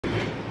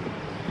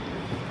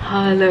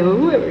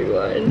Hello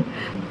everyone.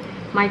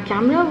 My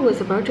camera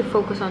was about to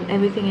focus on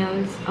everything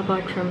else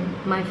apart from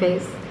my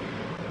face,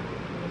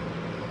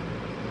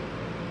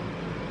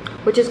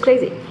 which is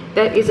crazy.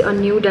 There is a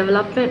new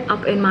development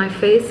up in my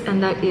face,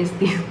 and that is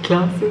these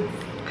glasses.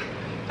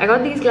 I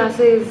got these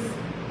glasses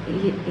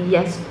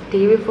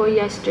day before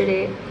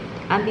yesterday,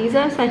 and these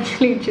are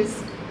essentially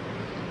just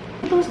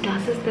those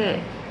glasses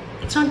there.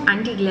 It's not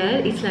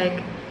anti-glare, it's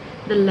like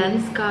the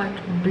Lenskart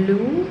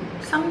blue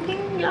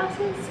something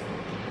glasses.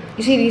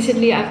 You see,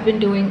 recently I've been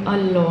doing a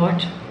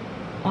lot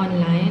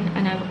online,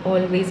 and I've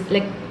always,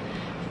 like,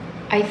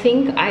 I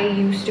think I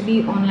used to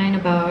be online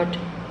about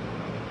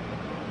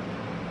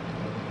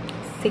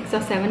 6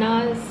 or 7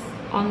 hours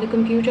on the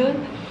computer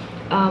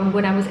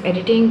when I was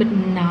editing, but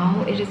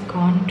now it has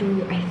gone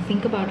to, I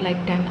think, about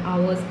like 10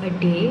 hours a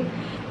day,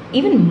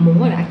 even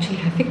more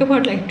actually. I think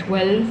about like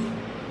 12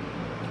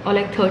 or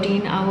like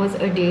 13 hours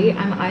a day.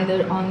 I'm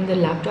either on the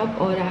laptop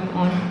or I'm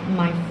on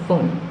my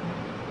phone.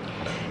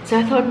 So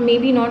I thought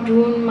maybe not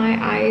ruin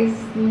my eyes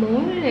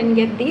more and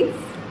get these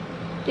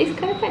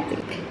kind of fancy.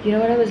 You know,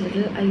 when I was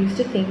little, I used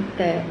to think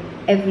that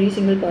every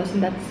single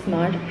person that's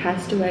smart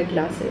has to wear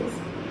glasses,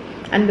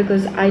 and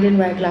because I didn't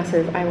wear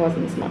glasses, I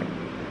wasn't smart.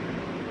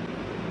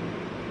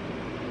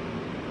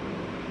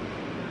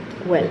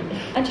 Well,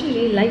 I actually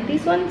really like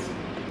these ones.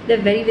 They're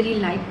very, very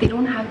light. They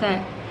don't have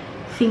that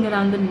thing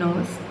around the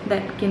nose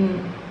that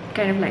can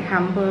kind of like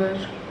hamper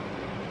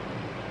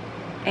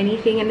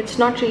anything, and it's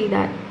not really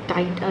that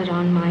tight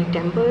around my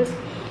temples,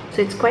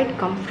 so it's quite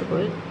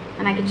comfortable,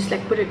 and I can just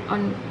like put it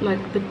on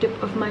like the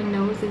tip of my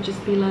nose and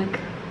just be like,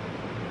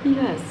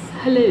 yes,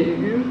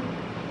 hello.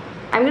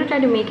 I'm gonna try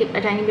to make it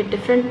a tiny bit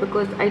different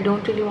because I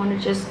don't really want to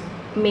just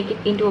make it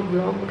into a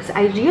vlog, because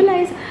I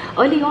realized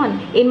early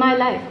on in my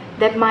life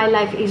that my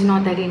life is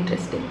not that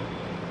interesting.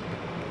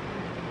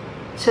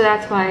 So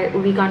that's why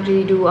we can't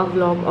really do a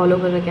vlog all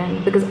over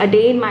again, because a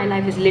day in my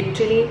life is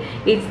literally,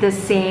 it's the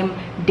same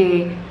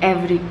day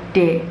every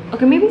day.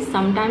 Okay, maybe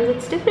sometimes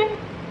it's different,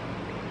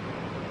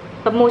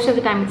 but most of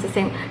the time it's the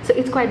same, so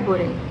it's quite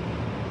boring.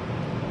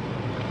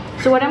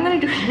 So what I'm gonna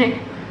do today,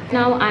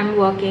 now I'm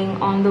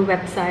working on the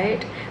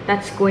website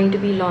that's going to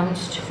be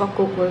launched for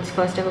KomalJi's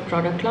first ever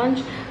product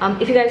launch.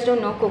 If you guys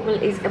don't know,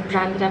 KomalJi is a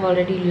brand that I've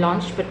already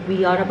launched, but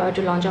we are about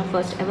to launch our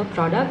first ever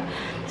product,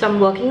 so I'm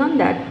working on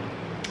that.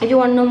 If you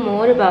want to know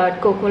more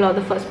about KomalJi or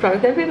the first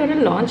product that we're going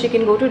to launch, you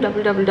can go to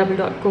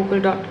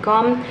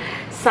www.komal.com,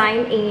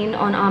 sign in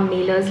on our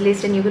mailers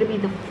list, and you're going to be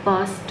the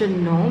first to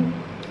know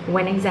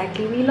when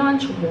exactly we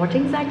launch, what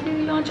exactly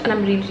we launch, and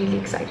I'm really, really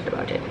excited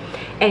about it.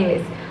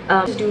 Anyways,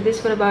 just do this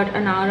for about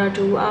an hour or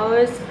 2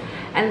 hours,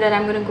 and then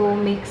I'm going to go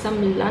make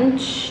some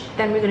lunch.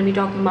 Then we're going to be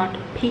talking about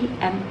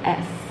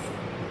PMS.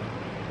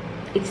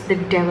 It's the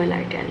devil,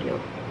 I tell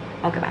you.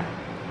 Okay, bye.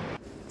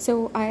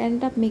 So I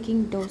ended up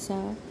making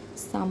dosa,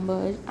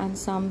 sambar, and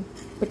some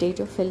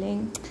potato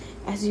filling.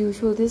 As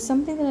usual, this is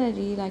something that I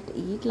really like to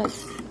eat, like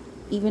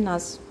even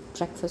as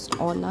breakfast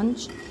or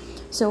lunch.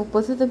 So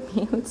both of the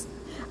meals,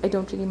 I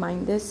don't really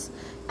mind this,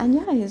 and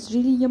yeah, it's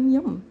really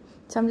yum.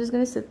 So I'm just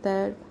gonna sit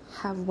there,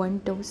 have one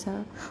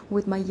dosa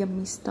with my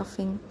yummy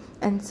stuffing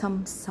and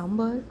some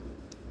sambar.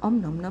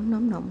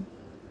 Nom.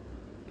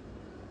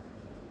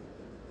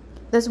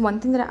 There's one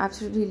thing that I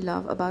absolutely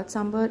love about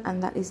sambar,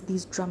 and that is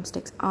these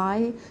drumsticks.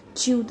 I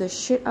chew the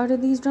shit out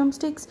of these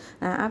drumsticks,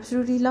 and I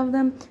absolutely love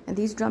them, and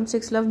these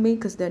drumsticks love me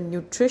because they're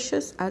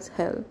nutritious as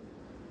hell.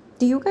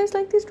 Do you guys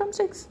like these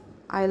drumsticks?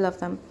 I love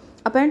them.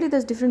 Apparently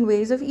there's different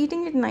ways of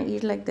eating it, and I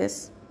eat like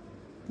this.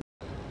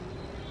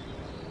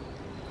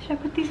 Should I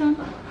put these on?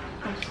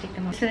 I'll just take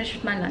them off. Finish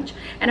with my lunch,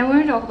 and I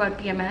want to talk about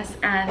PMS,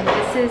 and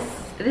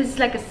this is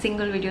like a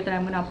single video that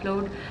I'm going to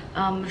upload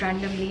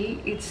randomly.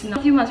 It's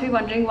not, you must be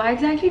wondering, why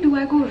exactly do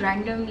I go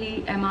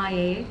randomly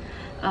MIA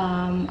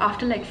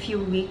after like few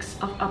weeks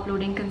of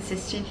uploading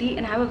consistently?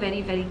 And I have a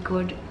very, very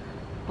good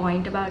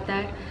point about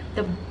that.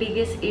 The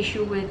biggest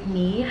issue with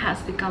me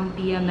has become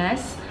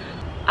PMS.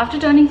 After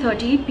turning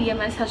 30,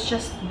 PMS has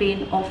just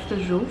been off the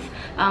roof.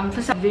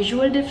 For some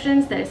visual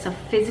difference, there's a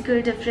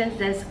physical difference,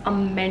 there's a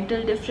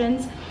mental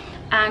difference,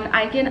 and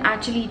I can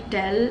actually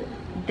tell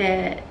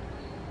that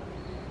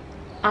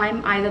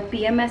I'm either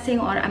PMSing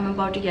or I'm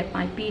about to get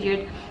my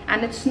period,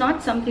 and it's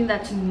not something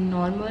that's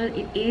normal.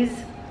 It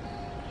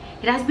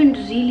has been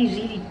really,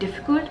 really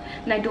difficult,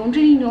 and I don't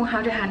really know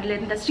how to handle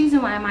it, and that's the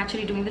reason why I'm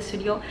actually doing this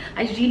video.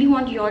 I really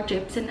want your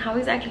tips and how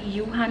exactly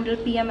you handle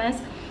PMS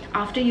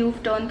after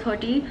you've turned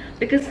 30,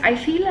 because I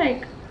feel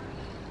like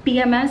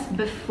PMS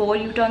before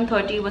you turn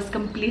 30 was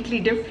completely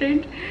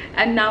different,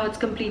 and now it's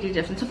completely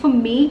different. So for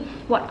me,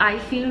 what I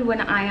feel when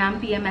I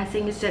am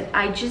PMSing is that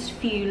I just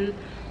feel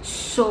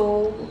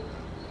so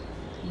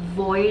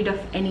void of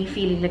any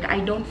feeling, like I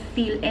don't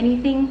feel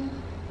anything.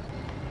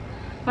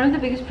 One of the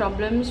biggest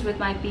problems with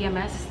my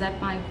PMS is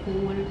that my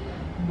whole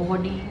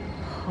body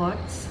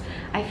hurts.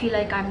 I feel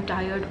like I'm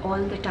tired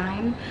all the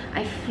time.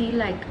 I feel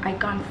like I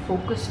can't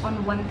focus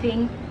on one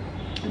thing.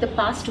 The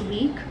past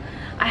week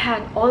I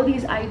had all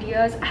these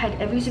ideas, I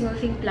had every single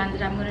thing planned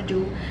that I'm gonna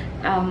do.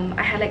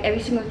 I had like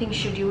every single thing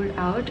scheduled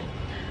out,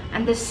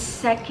 And the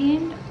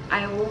second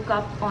I woke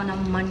up on a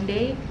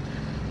Monday,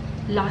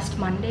 last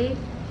Monday,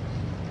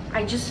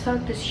 I just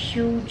felt this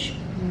huge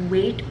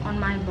weight on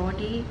my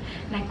body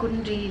and I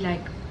couldn't really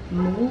like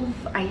move.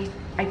 I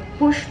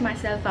pushed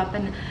myself up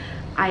and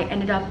I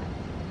ended up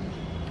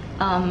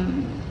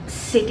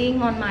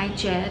sitting on my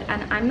chair,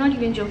 and I'm not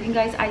even joking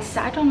guys, I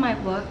sat on my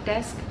work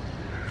desk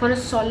for a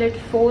solid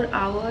 4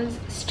 hours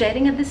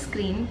staring at the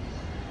screen,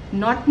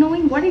 not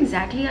knowing what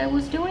exactly I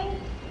was doing,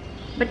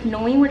 but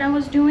knowing what I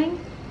was doing,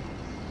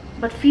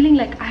 but feeling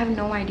like I have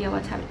no idea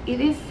what's happening.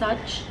 It is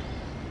such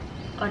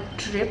a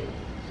trip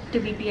to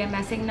be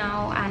PMSing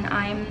now, and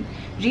I'm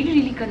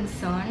really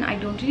concerned. I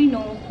don't really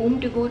know whom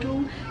to go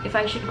to, if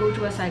I should go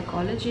to a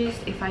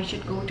psychologist, if I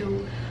should go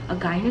to a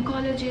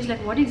gynecologist,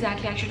 like what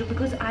exactly I should do,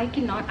 because I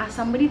cannot, as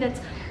somebody that's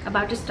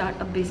about to start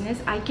a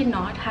business, I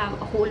cannot have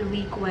a whole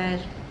week where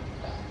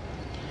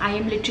I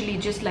am literally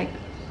just like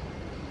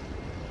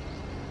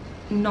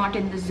not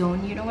in the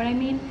zone, you know what I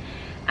mean?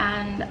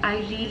 And I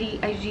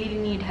really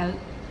need help,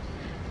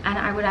 and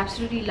I would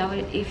absolutely love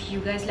it if you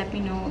guys let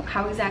me know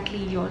how exactly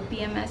your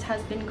PMS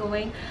has been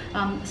going,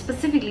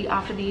 specifically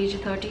after the age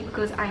of 30,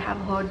 because I have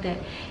heard that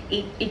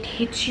it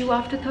hits you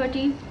after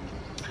 30.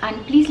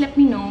 And please let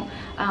me know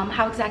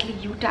how exactly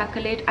you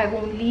tackle it. I've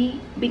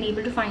only been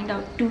able to find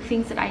out 2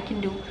 things that I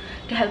can do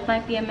to help my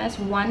PMS.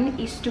 One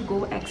is to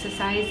go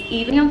exercise,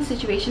 even in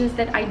situations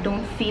that I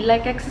don't feel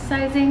like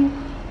exercising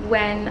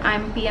when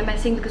I'm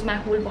PMSing, because my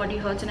whole body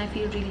hurts and I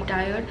feel really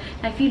tired,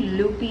 I feel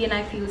loopy and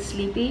I feel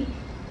sleepy.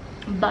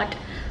 But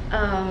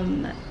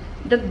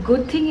the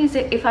good thing is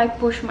that if I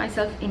push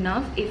myself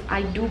enough, if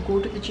I do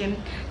go to the gym,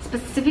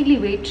 specifically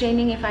weight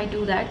training, if I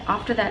do that,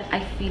 after that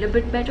I feel a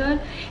bit better.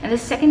 And the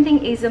second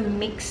thing is a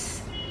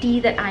mixed tea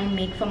that I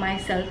make for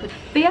myself.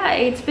 But yeah,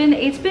 it's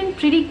been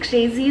pretty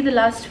crazy the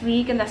last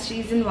week, and that's the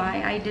reason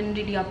why I didn't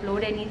really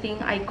upload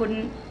anything. I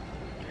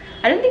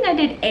don't think I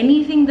did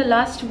anything the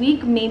last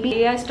week.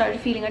 Maybe I started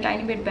feeling a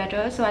tiny bit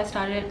better, so I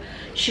started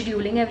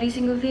scheduling every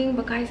single thing.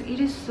 But guys, it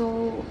is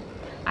so,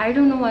 I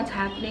don't know what's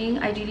happening.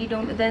 I really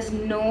don't. There's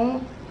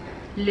no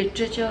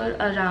literature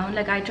around.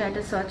 Like, I tried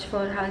to search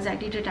for how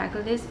exactly to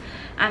tackle this,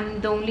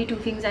 and the only 2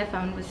 things I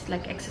found was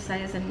like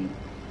exercise and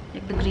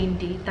like the green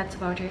tea. That's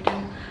about it.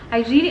 And I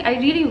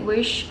really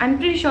wish, I'm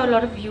pretty sure a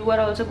lot of you are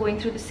also going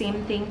through the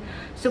same thing,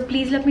 so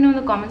please let me know in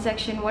the comment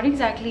section, what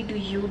exactly do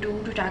you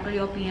do to tackle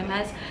your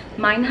PMS?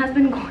 Mine has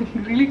been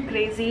going really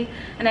crazy,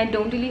 and I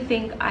don't really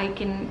think I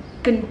can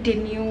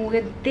continue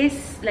with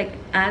this like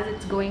as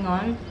it's going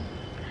on.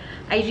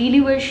 I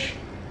really wish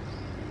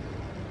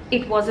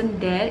it wasn't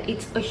there.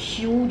 It's a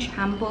huge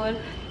hamper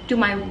to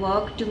my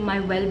work, to my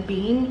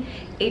well-being.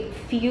 It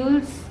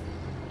feels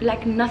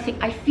like nothing.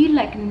 I feel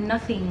like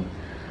nothing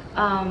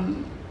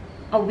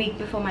a week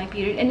before my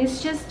period, and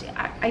it's just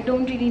I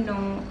don't really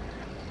know.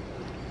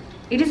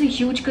 It is a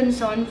huge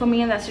concern for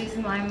me, and that's the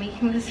reason why I'm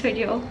making this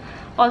video.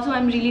 Also,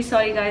 I'm really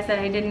sorry guys that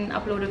I didn't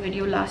upload a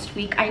video last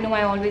week. I know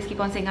I always keep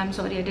on saying I'm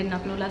sorry I didn't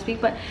upload last week,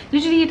 but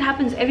literally it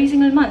happens every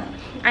single month.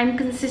 I'm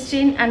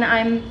consistent and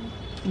I'm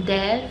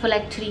there for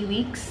like 3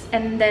 weeks,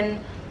 and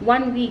then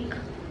 1 week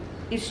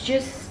is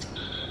just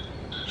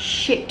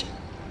shit.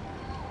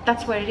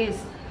 That's what it is.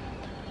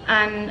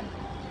 And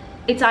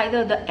it's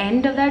either the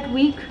end of that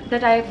week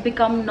that I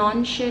become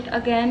non-shit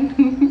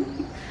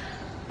again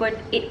but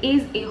it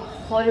is a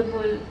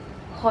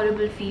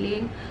horrible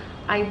feeling.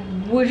 I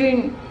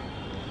wouldn't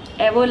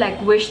ever like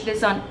wish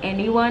this on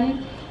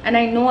anyone, and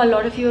I know a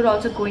lot of you are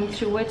also going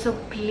through it, so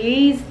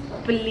please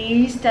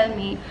tell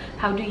me,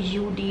 how do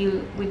you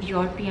deal with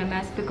your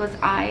PMS? Because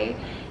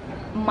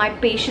my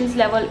patience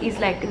level is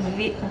like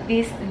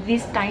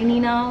this tiny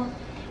now,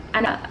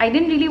 and I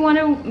didn't really want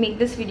to make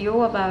this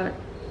video about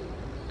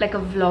like a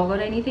vlog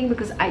or anything,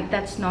 because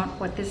that's not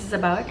what this is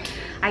about.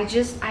 I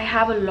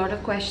have a lot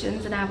of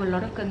questions and I have a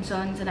lot of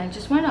concerns, and I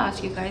just want to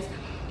ask you guys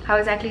how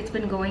exactly it's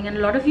been going. And a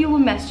lot of you were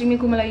messaging me,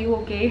 Komal, are you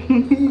okay?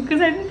 Because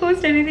I didn't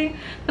post anything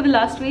for the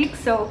last week.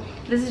 So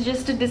this is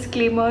just a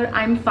disclaimer,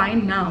 I'm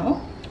fine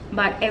now,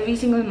 but every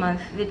single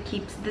month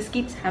this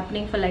keeps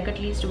happening for like at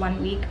least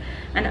 1 week,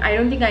 and I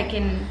don't think I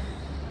can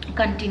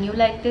continue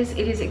like this.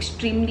 It is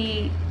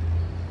extremely,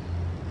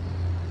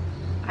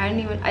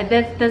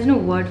 there's no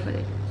word for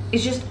it.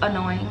 It's just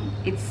annoying.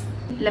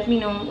 Let me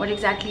know what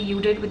exactly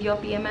you did with your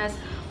PMS,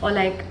 or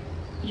like,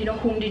 you know,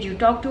 whom did you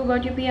talk to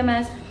about your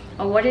PMS,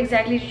 or what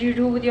exactly did you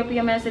do with your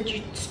PMS that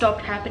you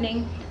stopped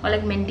happening, or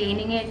like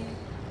maintaining it.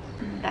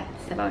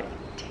 That's about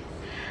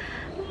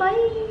it.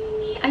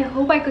 Bye. I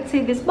hope I could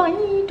say this bye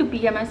to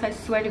PMS, I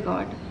swear to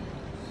God.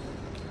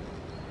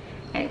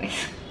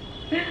 Anyways,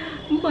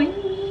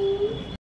 bye.